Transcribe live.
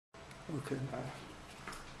OK， 来了。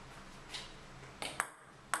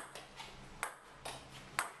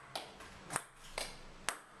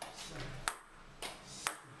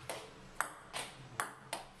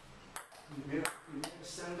你没有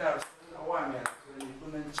伸到外面，所以你不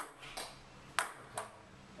能接。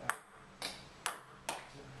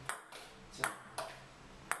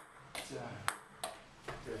这样，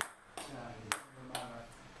对，这样你慢慢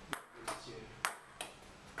接。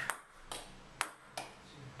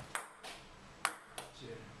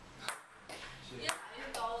 越打越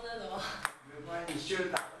高那种。没关系，你就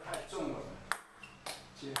打得太重了。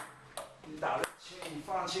接，你打得轻，你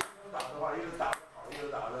放轻松打的话，又打得好，又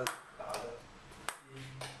打得低。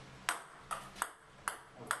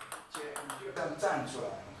接，你就这样站出来，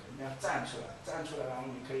你要站出来，站出来，然后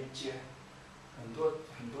你可以接很多。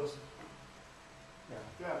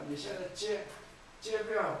不要，你现在接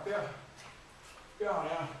不要好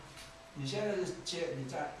像，你现在是接，你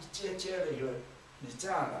这样一接了以后，你这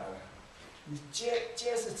样来了。 你接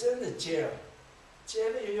是真的接了，接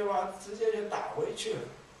了以后啊，直接就打回去了。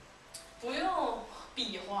不用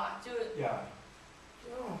比划就。呀，不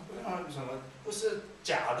用什么，不是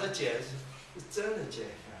假的接，是真的接。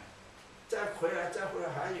再回来，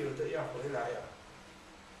还有的要回来呀。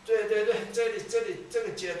对，这里这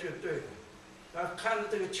个接就对了。然后看着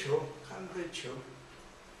这个球，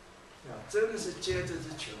呀，真的是接这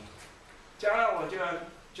只球。将来我就要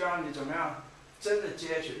教你怎么样。 真的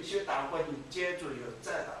接球，一球打过去，接住以后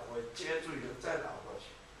再打过去，接住以后再打过去。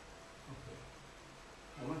OK，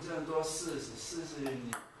 我们这样多试试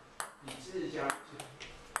你自己家去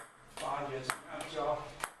发掘怎么样教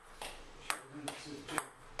学生是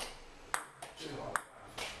最好的办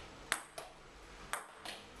法。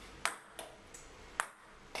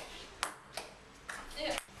哎呀，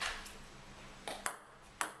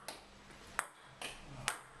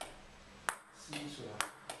伸出来。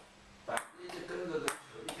 一直跟着这球，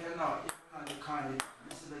一天到晚就看你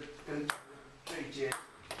是不是跟球对接。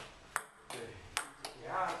对，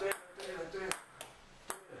呀，对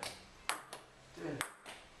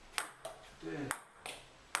了，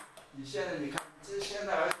你现在你看，这现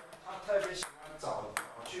在他特别喜欢早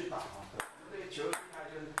去打，这个球厉害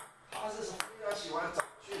就是他是非常喜欢早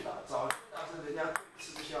去打是人家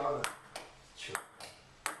最吃香的球。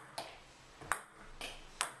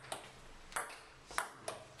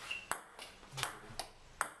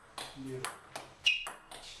 6、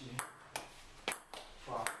7、8、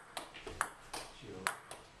9、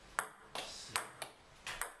10、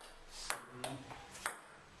11、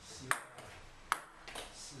12、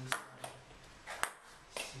13、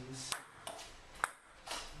14、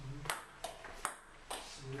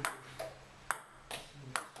15、16、17、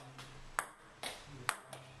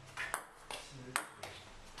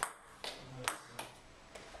18、19、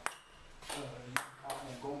20、8点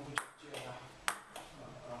功夫就见了。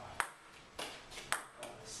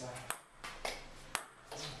 3、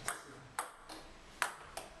4、25、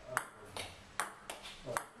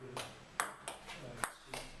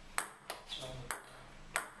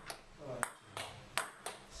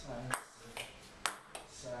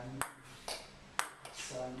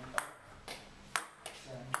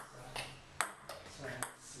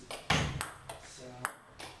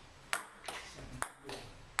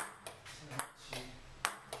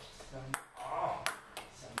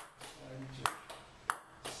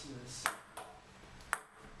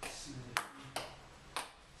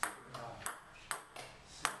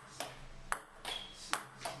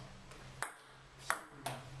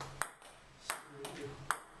26、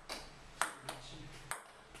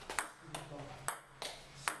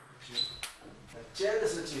27、接的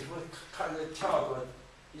是几副，看着跳过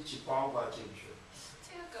一起包括进去。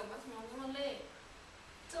这个梗为什么那么累？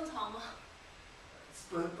正常吗？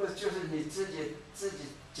不，就是你自己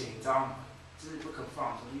紧张嘛，自己不肯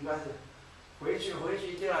放松，应该是回去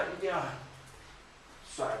一定要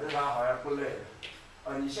甩着它，好像不累的。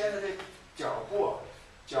你现在这脚步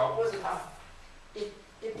是它一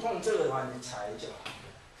碰这个的话，你踩一脚；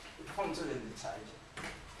一碰这个你踩一脚。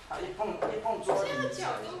它一碰桌子你踩一脚。这个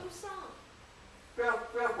脚跟不上。 不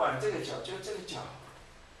要管这个脚，就这个脚。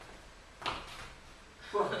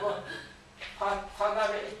不，他那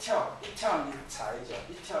边一跳你踩一脚，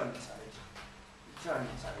一跳你踩一脚，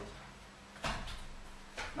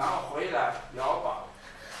然后回来摇把，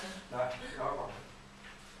来摇把。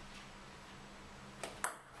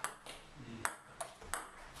1、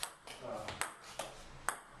2、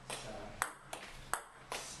3、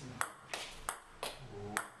4、5、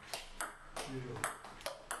6、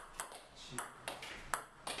7、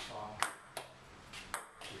8、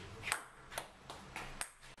9。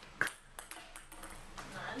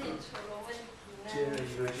 哪里出了问题呢？接了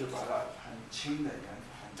一个就就把它很轻的，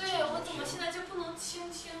很轻对，的我怎么现在就不能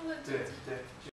轻轻的？对对。